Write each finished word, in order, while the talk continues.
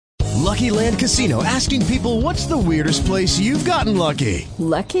Lucky Land Casino, asking people, what's the weirdest place you've gotten lucky?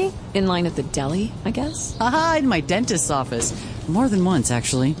 Lucky? In line at the deli, I guess? Aha, in my dentist's office. More than once,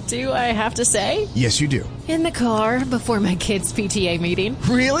 actually. Do I have to say? Yes, you do. In the car before my kids' PTA meeting.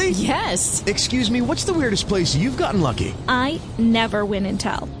 Really? Yes. Excuse me, what's the weirdest place you've gotten lucky? I never win and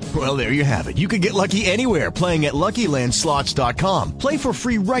tell. Well, there you have it. You can get lucky anywhere, playing at LuckyLandSlots.com. Play for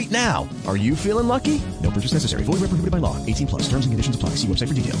free right now. Are you feeling lucky? No purchase necessary. Void where prohibited by law. 18+. Terms and conditions apply. See website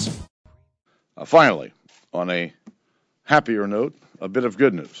for details. Finally, on a happier note, a bit of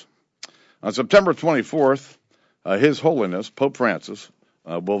good news. On September 24th, His Holiness, Pope Francis,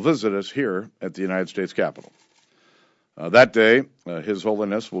 will visit us here at the United States Capitol. That day, His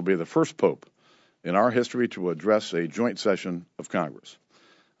Holiness will be the first Pope in our history to address a joint session of Congress.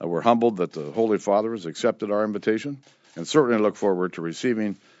 We're humbled that the Holy Father has accepted our invitation and certainly look forward to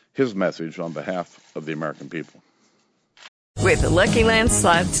receiving his message on behalf of the American people. With the Lucky Land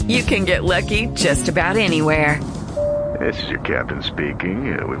Slots, you can get lucky just about anywhere. This is your captain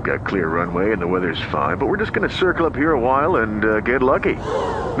speaking. We've got clear runway and the weather's fine, but we're just going to circle up here a while and get lucky.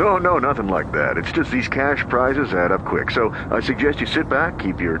 No, nothing like that. It's just these cash prizes add up quick. So I suggest you sit back,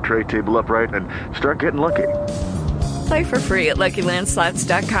 keep your tray table upright, and start getting lucky. Play for free at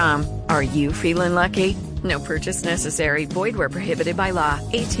LuckyLandSlots.com. Are you feeling lucky? No purchase necessary. Void where prohibited by law.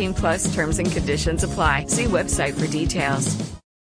 18+ terms and conditions apply. See website for details.